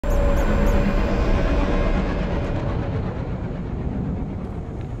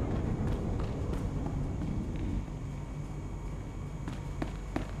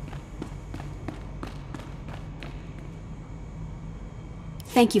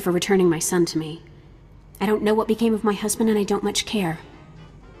thank you for returning my son to me. I don't know what became of my husband, and I don't much care.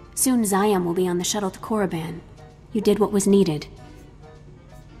 Soon Ziam will be on the shuttle to Korriban. You did what was needed.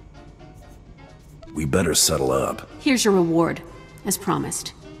 We better settle up. Here's your reward, as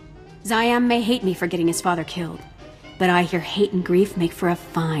promised. Ziam may hate me for getting his father killed, but I hear hate and grief make for a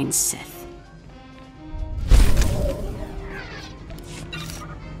fine Sith.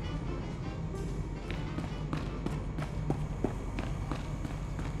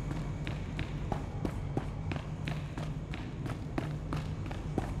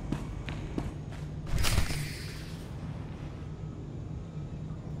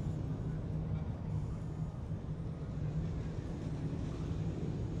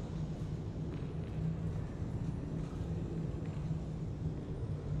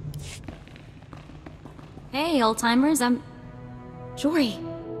 Hey, old-timers, I'm... Jory.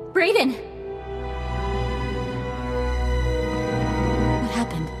 Brayden! What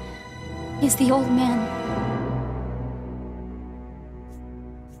happened? Is the old man...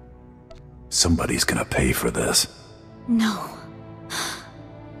 Somebody's gonna pay for this. No.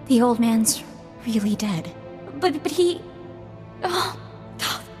 The old man's really dead. But he... Oh,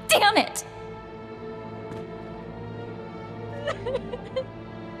 damn it!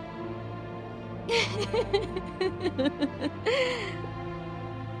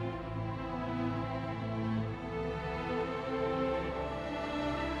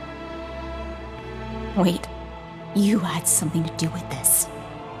 Wait, you had something to do with this.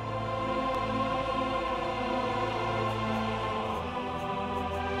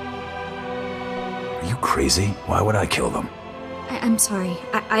 Are you crazy? Why would I kill them? I'm sorry.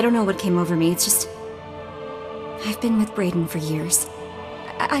 I don't know what came over me. It's just... I've been with Brayden for years.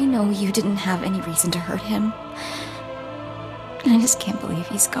 I know you didn't have any reason to hurt him. And I just can't believe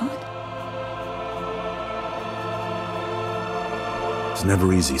he's gone. It's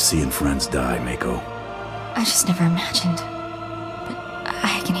never easy seeing friends die, Mako. I just never imagined. But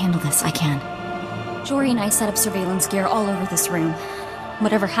I can handle this, I can. Jory and I set up surveillance gear all over this room.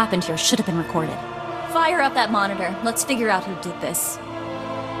 Whatever happened here should have been recorded. Fire up that monitor. Let's figure out who did this.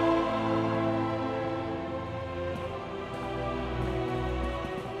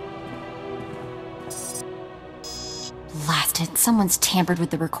 Blasted. Someone's tampered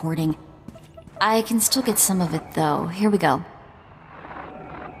with the recording. I can still get some of it, though. Here we go.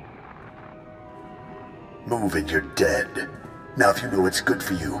 Move and you're dead. Now if you know it's good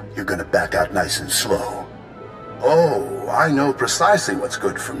for you, you're gonna back out nice and slow. Oh, I know precisely what's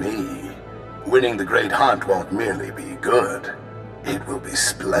good for me. Winning the Great Hunt won't merely be good. It will be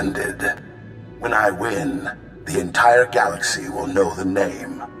splendid. When I win, the entire galaxy will know the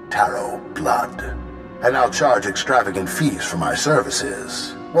name Taro Blood. And I'll charge extravagant fees for my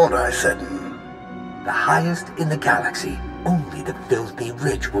services, won't I, Seddon? The highest in the galaxy. Only the filthy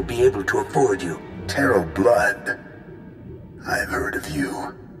rich will be able to afford you. Taro Blood. I've heard of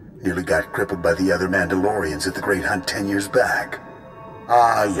you. Nearly got crippled by the other Mandalorians at the Great Hunt 10 years back.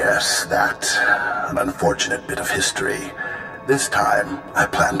 Ah, yes, that. An unfortunate bit of history. This time, I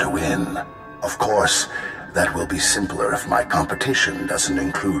plan to win. Of course, that will be simpler if my competition doesn't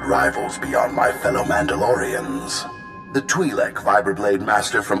include rivals beyond my fellow Mandalorians. The Twi'lek Vibroblade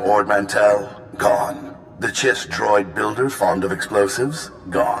Master from Ord Mantell? Gone. The Chiss droid builder fond of explosives?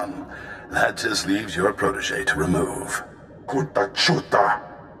 Gone. That just leaves your protege to remove. Kunta Chuta,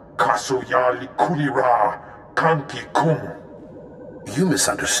 Kasuyali Kulira, Kanki Kum. You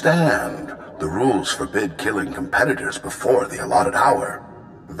misunderstand. The rules forbid killing competitors before the allotted hour.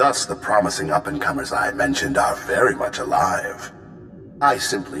 Thus, the promising up-and-comers I mentioned are very much alive. I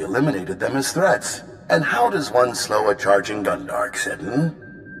simply eliminated them as threats. And how does one slow a charging Gundark,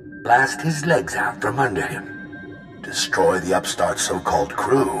 Seddon? Blast his legs out from under him. Destroy the upstart's so-called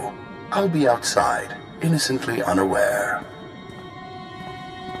crew. I'll be outside, innocently unaware.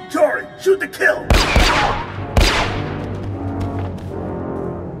 Jory, shoot to kill!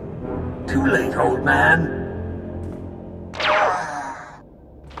 Too late, old man.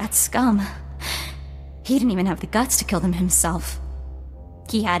 That scum. He didn't even have the guts to kill them himself.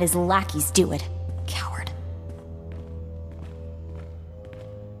 He had his lackeys do it. Coward.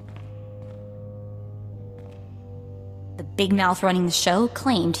 The big mouth running the show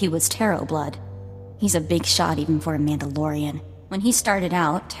claimed he was Taro Blood. He's a big shot even for a Mandalorian. When he started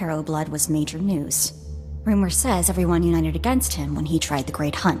out, Taro Blood was major news. Rumor says everyone united against him when he tried the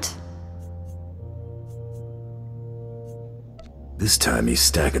Great Hunt. This time he's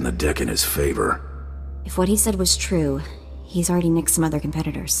stacking the deck in his favor. If what he said was true, he's already nicked some other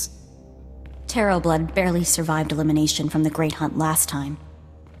competitors. Taro Blood barely survived elimination from the Great Hunt last time.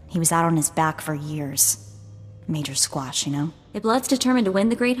 He was out on his back for years. Major squash, you know? If Blood's determined to win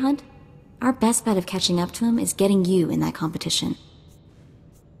the Great Hunt, our best bet of catching up to him is getting you in that competition.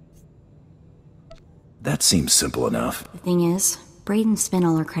 That seems simple enough. The thing is, Brayden spent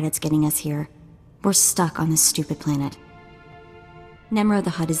all our credits getting us here. We're stuck on this stupid planet. Nemro the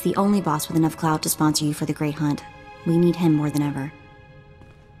Hutt is the only boss with enough clout to sponsor you for the Great Hunt. We need him more than ever.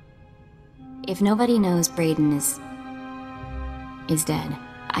 If nobody knows Brayden is dead,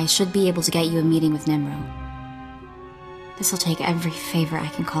 I should be able to get you a meeting with Nemro. This'll take every favor I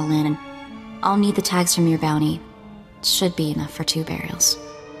can call in, and I'll need the tags from your bounty. Should be enough for 2 burials.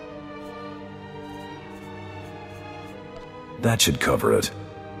 That should cover it.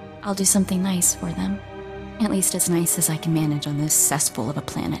 I'll do something nice for them. At least as nice as I can manage on this cesspool of a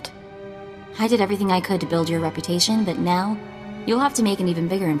planet. I did everything I could to build your reputation, but now you'll have to make an even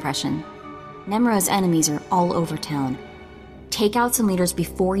bigger impression. Nemro's enemies are all over town. Take out some leaders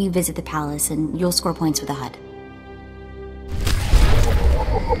before you visit the palace, and you'll score points for the Hutt.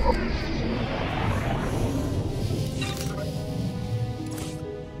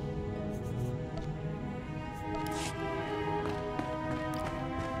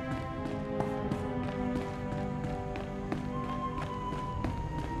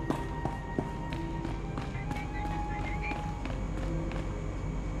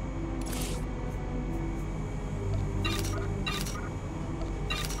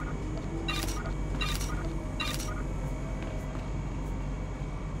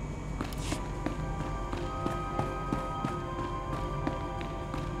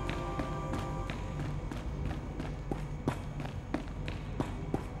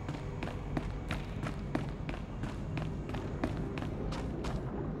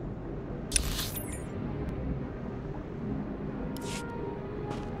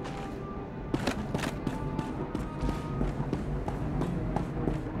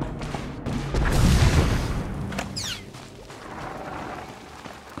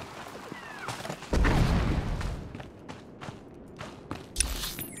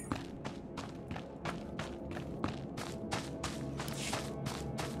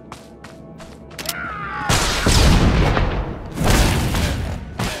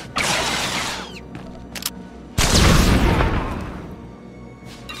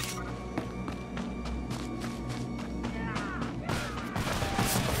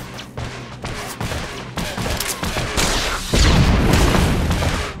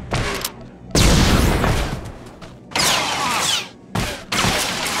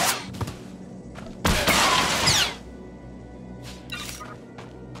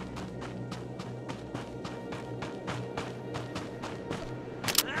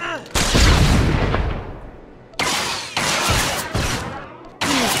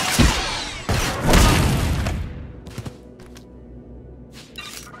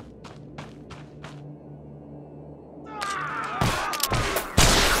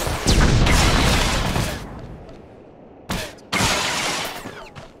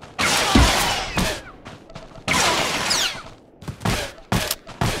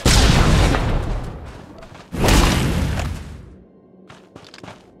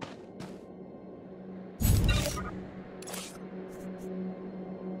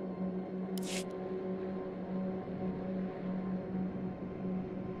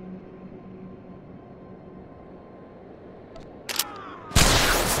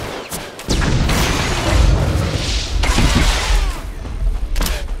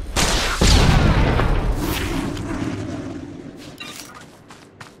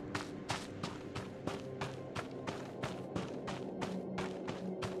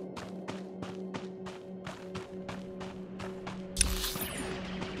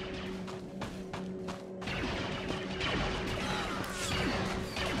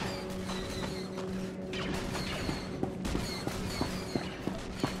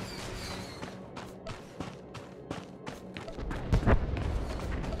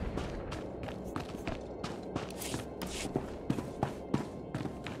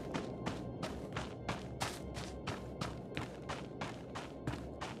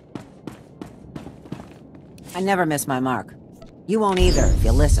 I never miss my mark. You won't either if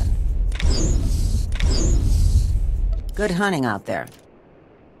you listen. Good hunting out there.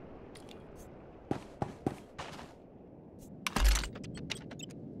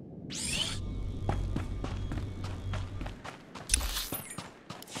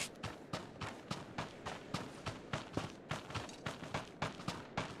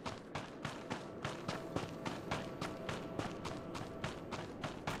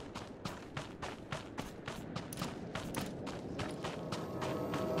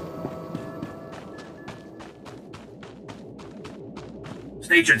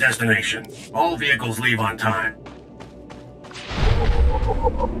 State your destination. All vehicles leave on time.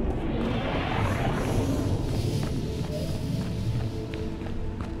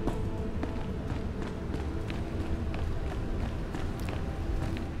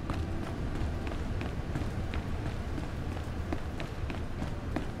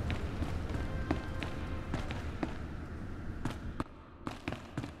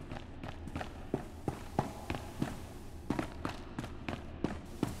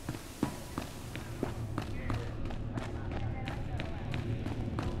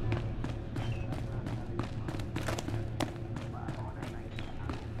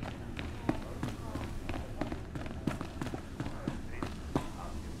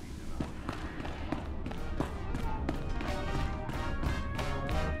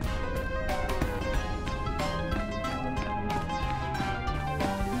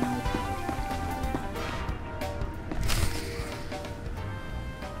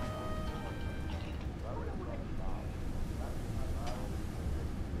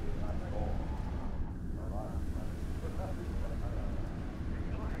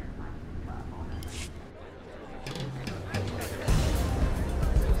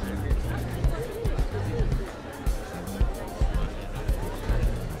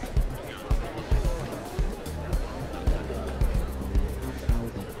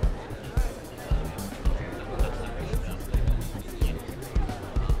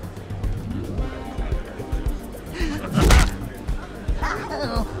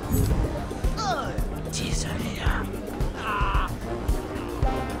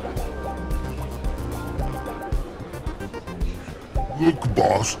 Look,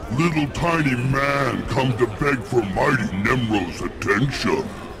 boss, little tiny man come to beg for mighty Nemro's attention.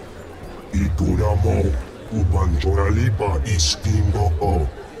 Ikuramo, ubanjoralipa istingo o.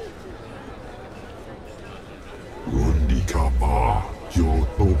 Rundikapa,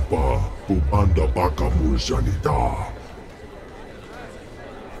 yotopa, ubanda baka murjanita.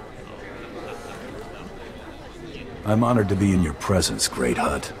 I'm honored to be in your presence, Great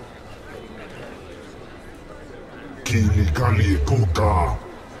Hut. Kili kali koka.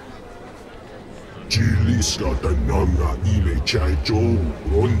 Jiliska tananga ile chaicho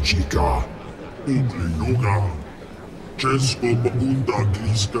ronchika. Ugliyoga. Chesko babunda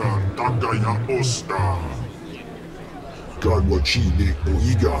griska tagaya osta. Kanwa chile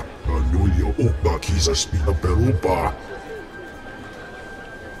oiga. Anulio opa kisa spina perupa.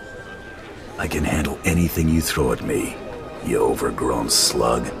 I can handle anything you throw at me, you overgrown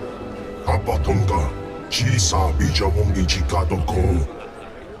slug. Apatonga. Chisa bijawongi chikatoko.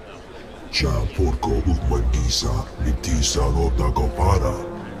 Cha porco utmantisa, mitisa rota kopara.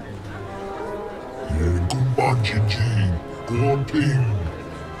 Kumba chichi, kuoping,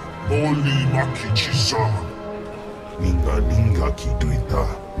 moli makichisa. Ninga kituita,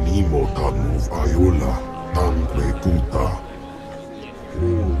 nimo tamu ayola, tangre kuta.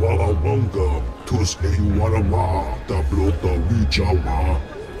 O walawanga, tuske yuwarama, tablota wichawa.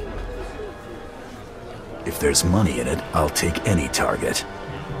 If there's money in it, I'll take any target.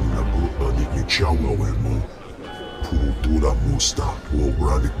 Nabuta ni michawa wemo. Pudura musta,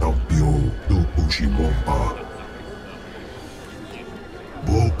 wobrani tampio, tupushi bomba.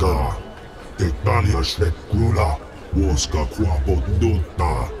 Boka, tektalia shlet grula, woska kwapo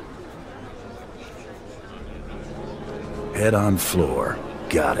dota. Head on floor.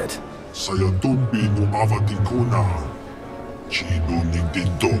 Got it. Sayatumbi no avatikuna. Chido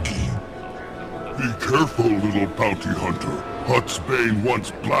nintintoki. Be careful, little bounty hunter. Hut's Bane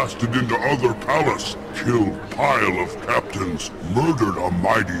once blasted into other palace, killed pile of captains, murdered a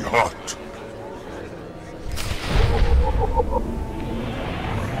mighty Hut.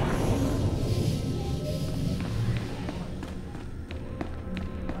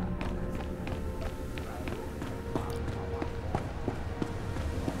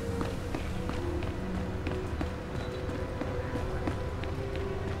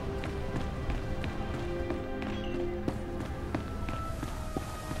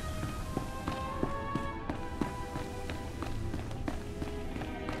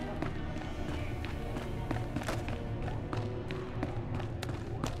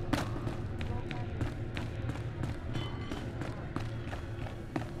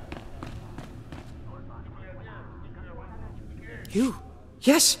 You?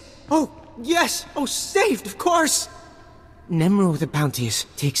 Yes! Oh, yes! Oh, saved, of course! Nemro the Bounteous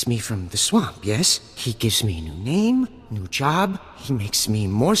takes me from the swamp, yes? He gives me a new name, new job. He makes me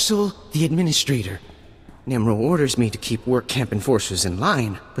Morsel, the administrator. Nemro orders me to keep work camp enforcers in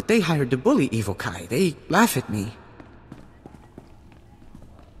line, but they hired to bully Evil Kai. They laugh at me.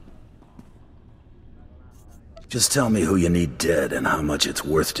 Just tell me who you need dead and how much it's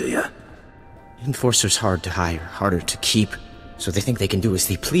worth to you. Enforcer's hard to hire, harder to keep. so they think they can do as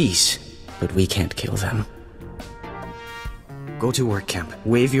they please, but we can't kill them. Go to work camp,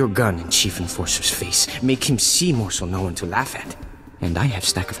 wave your gun in Chief Enforcer's face, make him see more so no one to laugh at. And I have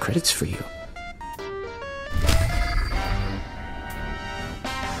stack of credits for you.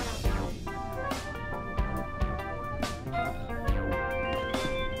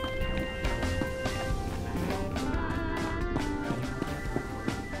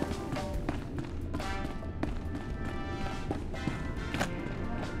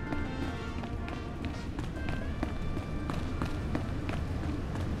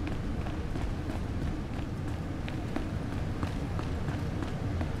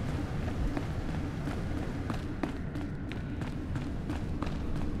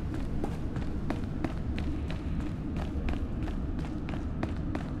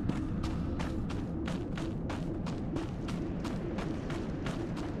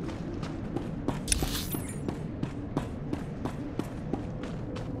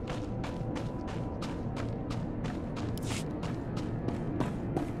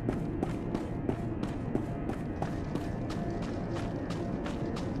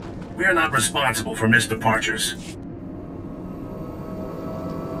 We are not responsible for missed departures.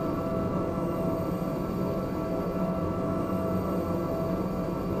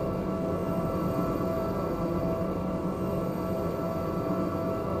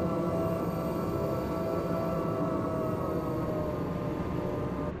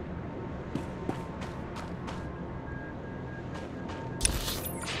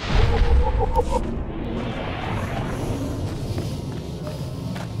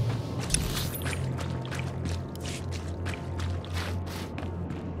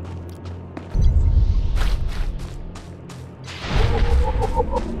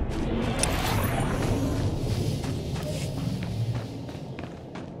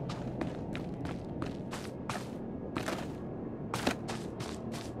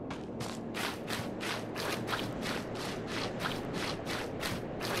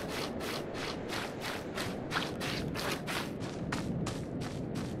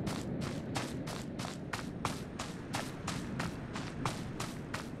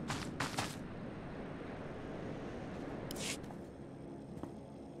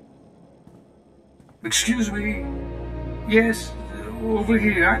 Excuse me. Yes, over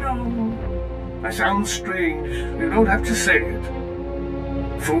here. I know. I sound strange. You don't have to say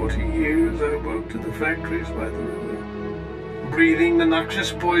it. 40 years I worked in the factories by the river, breathing the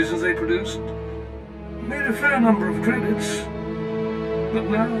noxious poisons they produced. Made a fair number of credits. But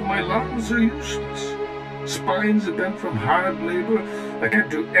now my lungs are useless. Spines are bent from hard labor. I can't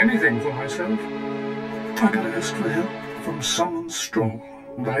do anything for myself. I gotta ask for help from someone strong,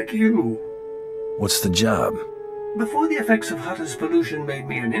 like you. What's the job? Before the effects of Hutta's pollution made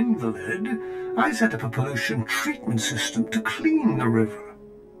me an invalid, I set up a pollution treatment system to clean the river.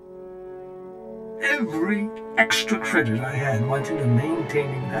 Every extra credit I had went into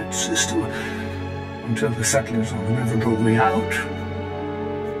maintaining that system until the settlers on the river drove me out.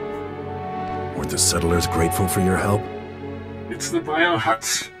 Weren't the settlers grateful for your help? It's the vile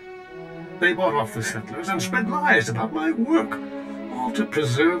Hutts. They bought off the settlers and spread lies about my work, all to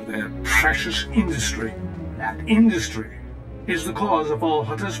preserve their precious industry. That industry is the cause of all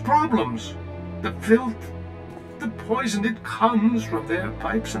Hutta's problems. The filth, the poison, it comes from their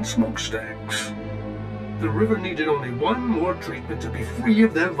pipes and smokestacks. The river needed only one more treatment to be free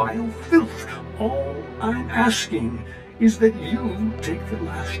of their vile filth. All I'm asking is that you take the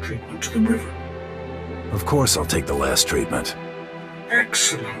last treatment to the river. Of course I'll take the last treatment.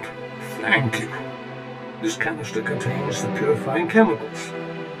 Excellent. Thank you. This canister contains the purifying chemicals.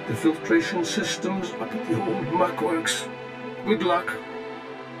 The filtration system's up at the old muckworks. Good luck.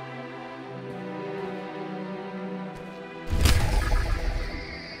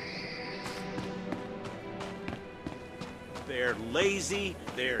 They're lazy,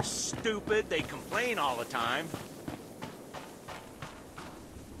 they're stupid, they complain all the time.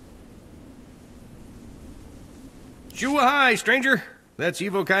 Shua-hai, stranger. That's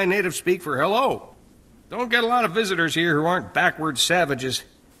Evokai native speak for hello. Don't get a lot of visitors here who aren't backward savages.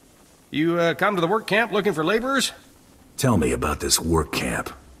 You come to the work camp looking for laborers? Tell me about this work camp.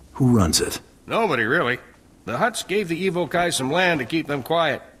 Who runs it? Nobody, really. The Hutts gave the Evokai some land to keep them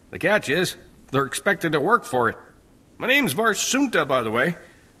quiet. The catch is, they're expected to work for it. My name's Varsunta, by the way.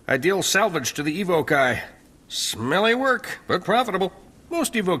 I deal salvage to the Evokai. Smelly work, but profitable.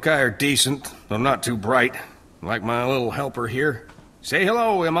 Most Evokai are decent, though not too bright. Like my little helper here. Say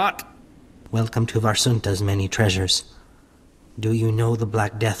hello, Imat. Welcome to Varsunta's many treasures. Do you know the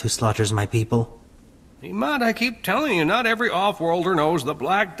Black Death who slaughters my people? Imat, I keep telling you, not every off-worlder knows the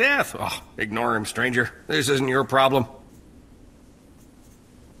Black Death. Oh, ignore him, stranger. This isn't your problem.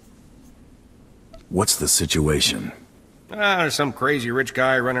 What's the situation? There's some crazy rich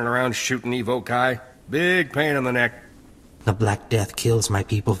guy running around shooting evokai. Big pain in the neck. The Black Death kills my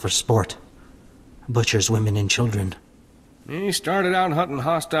people for sport. Butchers women and children. He started out hunting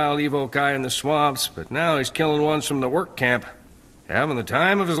hostile evokai in the swamps, but now he's killing ones from the work camp. Having the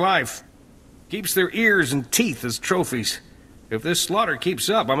time of his life. Keeps their ears and teeth as trophies. If this slaughter keeps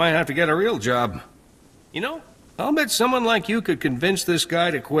up, I might have to get a real job. You know, I'll bet someone like you could convince this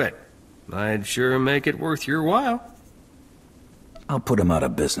guy to quit. I'd sure make it worth your while. I'll put him out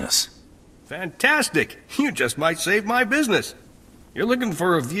of business. Fantastic! You just might save my business. You're looking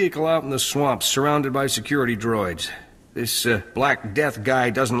for a vehicle out in the swamps surrounded by security droids. This Black Death guy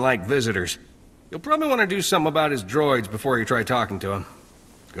doesn't like visitors. You'll probably want to do something about his droids before you try talking to him.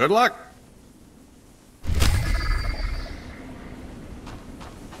 Good luck!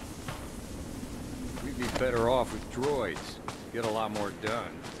 We'd be better off with droids. Get a lot more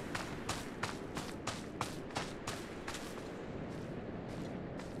done.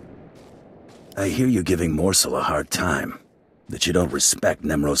 I hear you giving Morsel a hard time. That you don't respect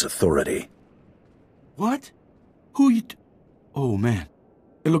Nemro's authority. What? Who you Oh, man.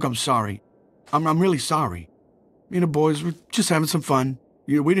 Hey, look, I'm sorry. I'm really sorry. Me and the boys were just having some fun.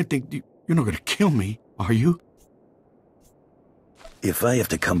 We didn't think... You're not gonna kill me, are you? If I have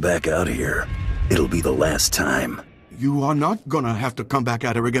to come back out here, it'll be the last time. You are not gonna have to come back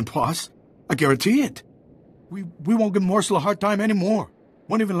at her again, boss. I guarantee it. We won't give Morsel a hard time anymore.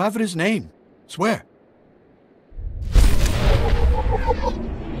 Won't even laugh at his name. Swear.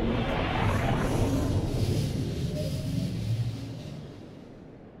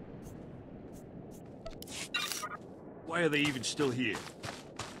 Why are they even still here?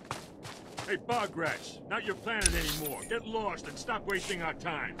 Hey, Bog Rats, not your planet anymore. Get lost and stop wasting our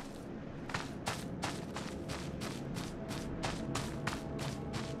time.